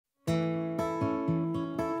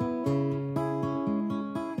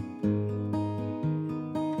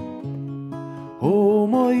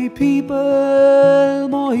my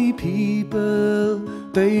people,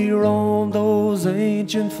 they roam those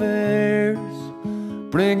ancient fairs,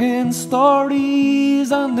 bringing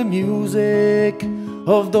stories and the music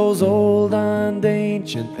of those old and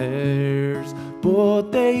ancient airs.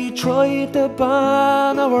 But they tried to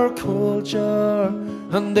ban our culture,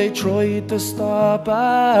 and they tried to stop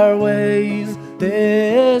our ways.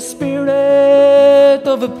 The spirit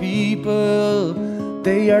of a people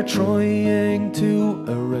they are trying to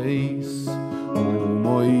erase. Oh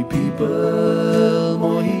my people,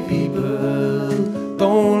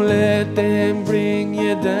 don't let them bring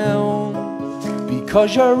you down,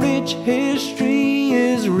 because your rich history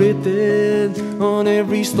is written on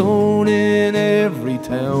every stone in every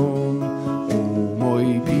town. Oh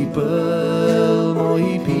my people,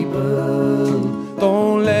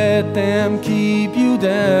 don't let them keep you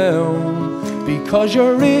down, because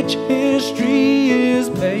your rich history is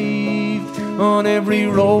paved on every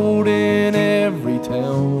road in every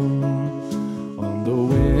town. On the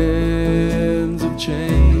winds of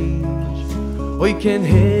change, I can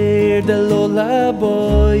hear the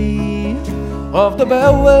lullaby of the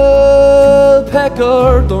bowel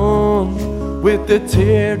pecker done, with the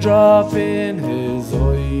teardrop in his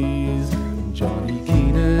eyes. Johnny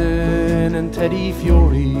Keenan and Teddy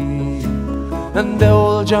Fury and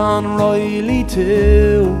old John Riley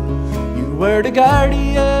too, you were the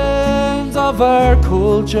guardians of our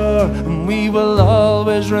culture, and we will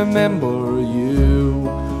always remember you.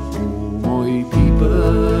 Oh my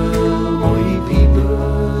people,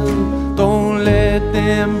 don't let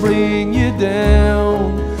them bring you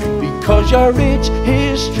down, because your rich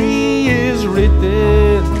history is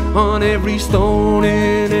written on every stone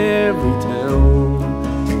in every town.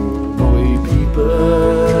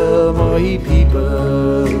 My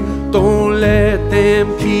people, don't let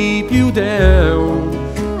them keep you down,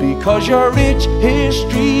 because your rich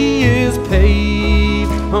history is paved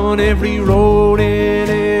on every road in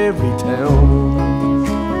every town.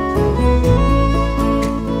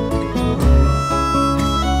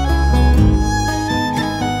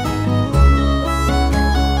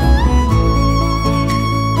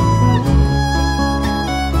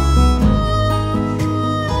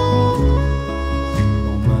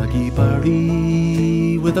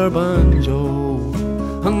 With our banjo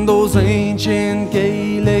and those ancient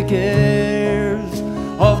Gaelic airs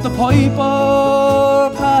of the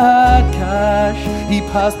piper Pat Cash, he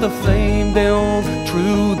passed the flame down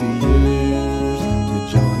through the years to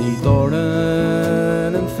Johnny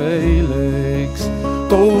Doran and Felix,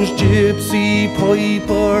 those gypsy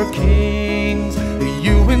piper kings.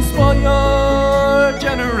 You inspire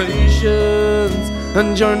generations,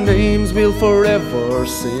 and your names we'll forever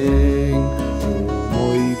sing.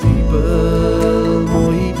 My people,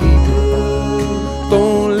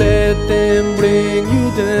 don't let them bring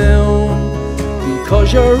you down,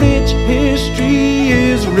 because your rich history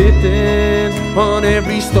is written on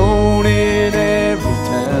every stone in every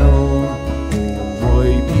town.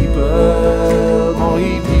 My people,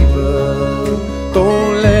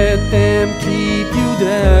 don't let them keep you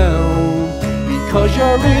down, because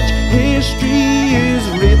your rich history is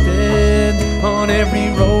written on every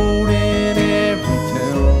road in every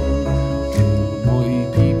town.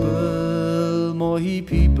 My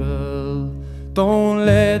people, don't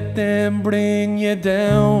let them bring you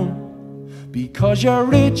down, because your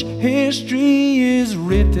rich history is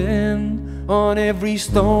written on every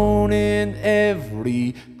stone in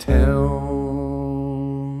every town.